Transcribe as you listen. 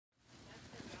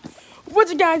What's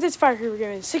up, guys? It's Fire here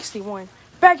again, 61.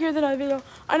 Back here with another video.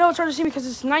 I know it's hard to see because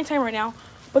it's nighttime right now,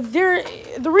 but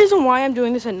the reason why I'm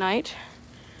doing this at night,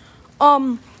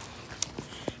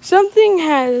 something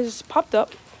has popped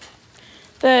up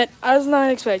that I was not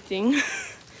expecting.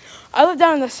 I live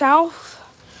down in the south,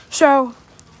 so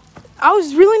I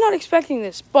was really not expecting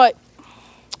this, but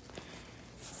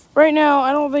right now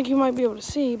I don't think you might be able to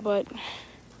see, but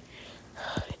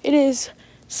it is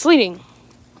sleeting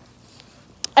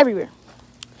everywhere.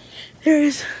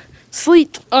 There's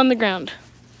sleet on the ground.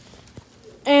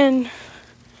 And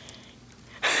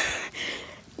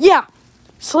yeah,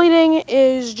 sleeting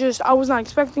is just, I was not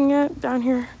expecting it down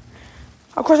here.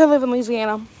 Of course, I live in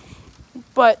Louisiana,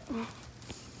 but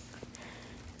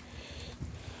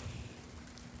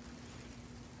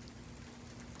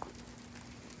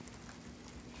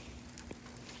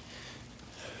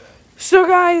so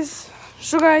guys,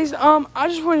 I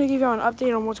just wanted to give you an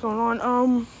update on what's going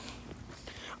on.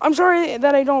 I'm sorry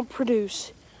that I don't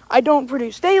produce. I don't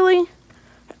produce daily.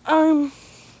 But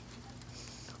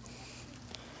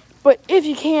if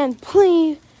you can,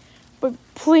 please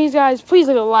guys, please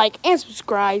leave a like and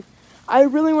subscribe. I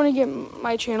really want to get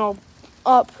my channel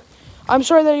up. I'm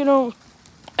sorry that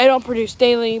I don't produce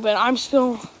daily, but I'm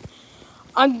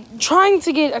trying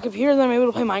to get a computer that I'm able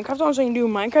to play Minecraft on so I can do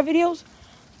Minecraft videos.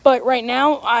 But right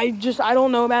now, I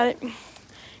don't know about it.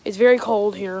 It's very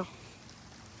cold here.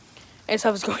 And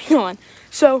stuff is going on.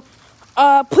 So,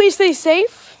 please stay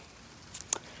safe.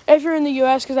 If you're in the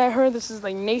U.S., because I heard this is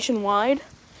like nationwide.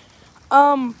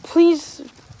 Please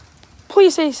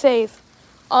stay safe.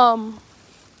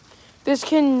 This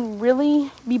can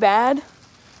really be bad.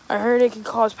 I heard it can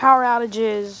cause power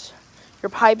outages,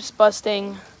 your pipes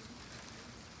busting,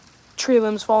 tree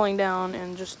limbs falling down,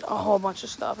 and just a whole bunch of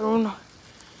stuff.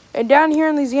 And down here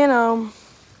in Louisiana,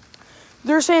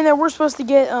 they're saying that we're supposed to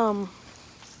get,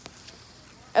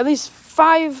 at least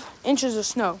 5 inches of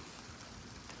snow.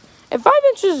 And 5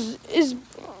 inches is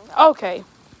okay.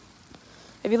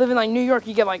 If you live in like New York,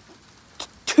 you get like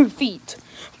 2 feet.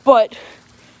 But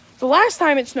the last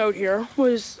time it snowed here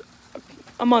was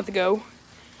a month ago,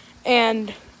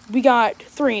 and we got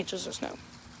 3 inches of snow.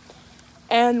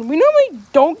 And we normally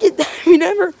don't get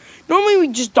that. Normally we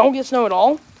just don't get snow at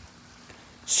all.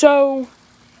 So,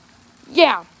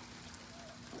 yeah,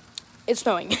 it's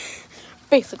snowing.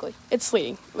 Basically, it's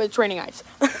sleeting. It's raining ice.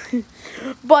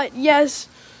 But yes,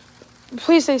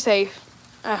 please stay safe.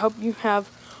 I hope you have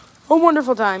a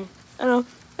wonderful time. And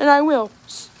I will.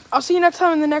 I'll see you next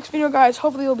time in the next video, guys.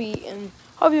 Hopefully it'll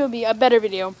be a better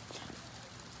video.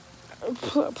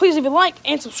 Please leave a like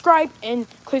and subscribe and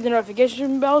click the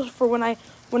notification bells for when I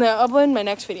upload my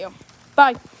next video.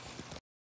 Bye.